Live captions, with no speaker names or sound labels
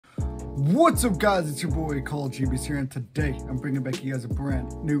What's up, guys? It's your boy cullgbeast here, and today I'm bringing back you guys a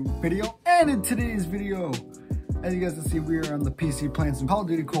brand new video. And in today's video, as you guys can see, we are on the PC playing some Call of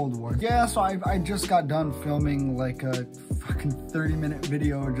Duty Cold War. Yeah, so I just got done filming like a fucking 30-minute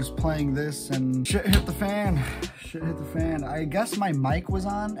video just playing this, and shit hit the fan. Shit hit the fan. I guess my mic was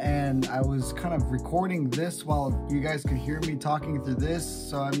on, and I was kind of recording this while you guys could hear me talking through this.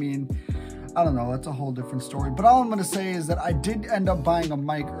 So I mean, I don't know, that's a whole different story. But all I'm gonna say is that I did end up buying a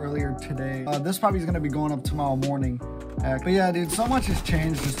mic earlier today. This probably is gonna be going up tomorrow morning. But yeah, dude, so much has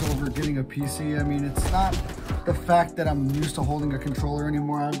changed just over getting a PC. I mean, it's not the fact that I'm used to holding a controller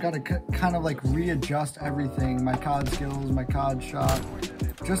anymore. I've got to kind of like readjust everything, my COD skills, my COD shot,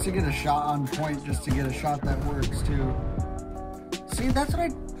 just to get a shot on point, just to get a shot that works too. See, that's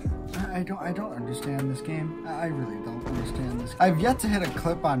what I don't understand this game. I really don't understand this. I've yet to hit a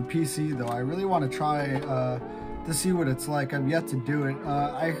clip on PC though. I really want to try to see what it's like. I've yet to do it.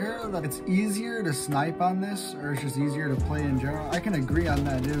 I hear that it's easier to snipe on this, or it's just easier to play in general. I can agree on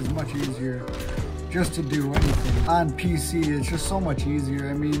that. It is much easier just to do anything on PC. It's just so much easier.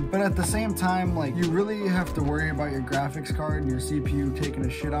 I mean, but at the same time, like, you really have to worry about your graphics card and your CPU taking a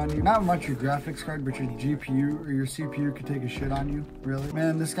shit on you. Not much your graphics card, but your GPU or your CPU could take a shit on you. Really,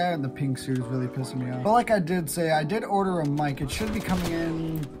 man, this guy in the pink suit is really pissing me off. But like I did say, I did order a mic. It should be coming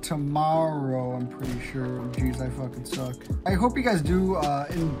in tomorrow, I'm pretty sure. Jeez, I fucking suck. I hope you guys do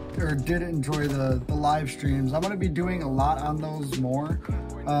did enjoy the live streams. I'm gonna be doing a lot on those more.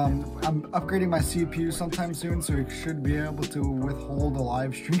 I'm upgrading my CPU sometime soon, so it should be able to withhold a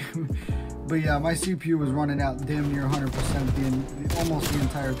live stream. But yeah, my CPU was running out damn near 100% almost the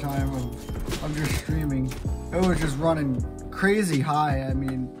entire time of just streaming. It was just running crazy high. I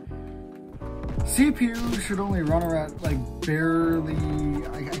mean, CPU should only run around like barely,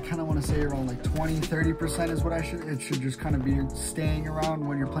 I kind of want to say around like 20-30% is what it should just kind of be staying around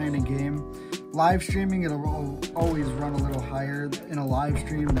when you're playing a game. Live streaming, it'll always run a little higher in a live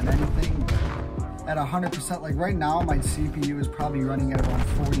stream than anything. At 100%, like right now, my CPU is probably running at around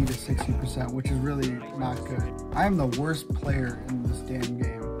 40 to 60%, which is really not good. I am the worst player in this damn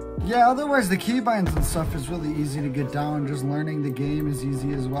game. Yeah, otherwise the keybinds and stuff is really easy to get down. Just learning the game is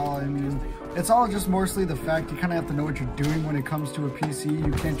easy as well. I mean, it's all just mostly the fact you kind of have to know what you're doing when it comes to a PC.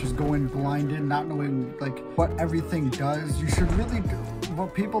 You can't just go in blinded, not knowing like what everything does. You should really do.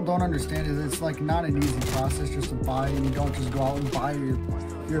 What people don't understand is it's like not an easy process just to buy, and you don't just go out and buy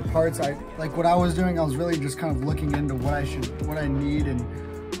your parts. Like what I was doing, I was really just kind of looking into what I need and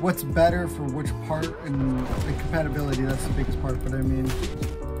what's better for which part, and the compatibility, that's the biggest part. But I mean,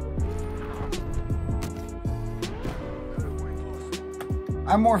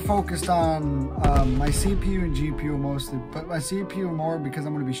 I'm more focused on my CPU and GPU mostly, but my CPU more because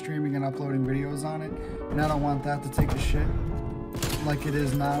I'm going to be streaming and uploading videos on it, and I don't want that to take a shit like it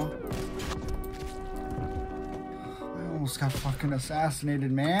is now. I almost got fucking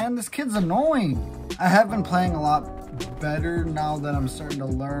assassinated, man. This kid's annoying. I have been playing a lot better now that I'm starting to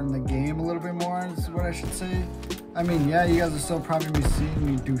learn the game a little bit more, is what I should say. I mean, yeah, you guys are still probably be seeing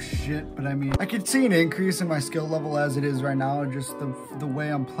me do shit, but I mean, I could see an increase in my skill level as it is right now. Just the way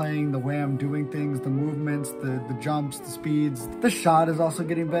I'm playing, the way I'm doing things, the movements, the jumps, the speeds. The shot is also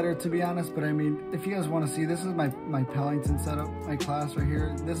getting better, to be honest. But I mean, if you guys want to see, this is my Pellington setup, my class right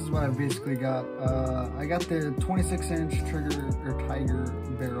here. This is what I basically got. I got the 26-inch trigger or tiger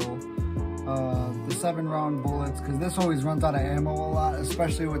barrel. The 7-round bullets, because this always runs out of ammo a lot,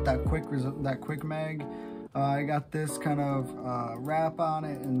 especially with that quick mag. I got this kind of wrap on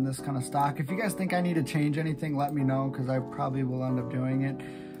it and this kind of stock. If you guys think I need to change anything, let me know, because I probably will end up doing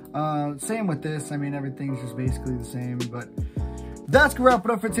it. Same with this. I mean, everything's just basically the same. But that's gonna wrap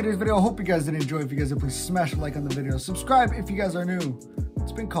it up for today's video. I hope you guys did enjoy. If you guys did, please smash a like on the video. Subscribe if you guys are new.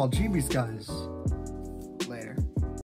 It's been cullgbeast, guys.